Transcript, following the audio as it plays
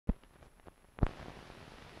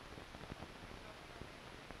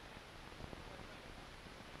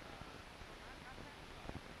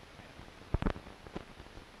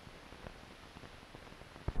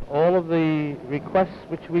all of the requests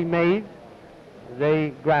which we made,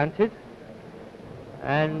 they granted,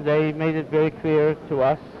 and they made it very clear to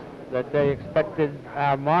us that they expected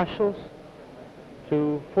our marshals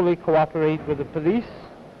to fully cooperate with the police.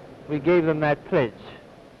 We gave them that pledge.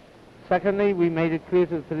 Secondly, we made it clear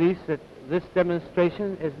to the police that this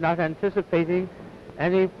demonstration is not anticipating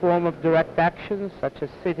any form of direct action, such as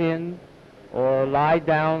sit-in or lie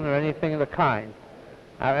down or anything of the kind.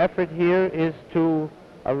 Our effort here is to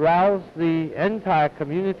arouse the entire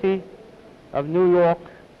community of New York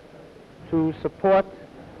to support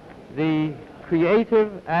the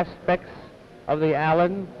creative aspects of the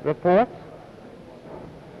Allen report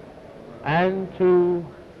and to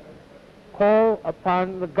call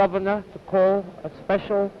upon the governor to call a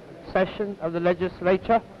special session of the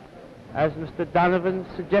legislature, as Mr. Donovan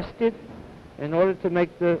suggested, in order to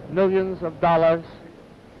make the millions of dollars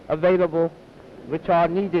available which are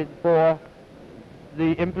needed for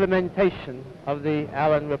the implementation of the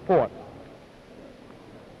Allen report.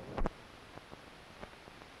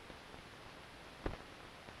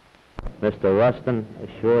 Mr. Rustin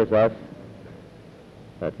assures us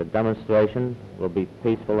that the demonstration will be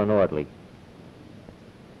peaceful and orderly.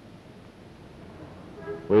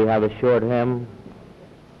 We have assured him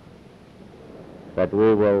that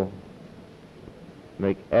we will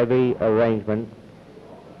make every arrangement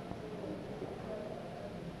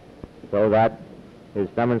so that his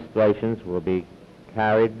demonstrations will be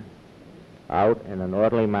carried out in an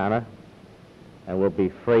orderly manner and will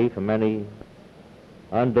be free from any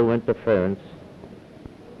undue interference,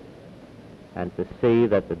 and to see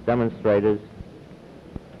that the demonstrators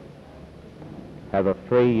have a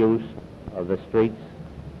free use of the streets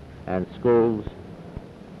and schools,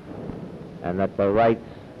 and that the rights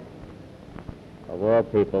of all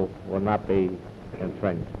people will not be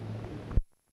infringed.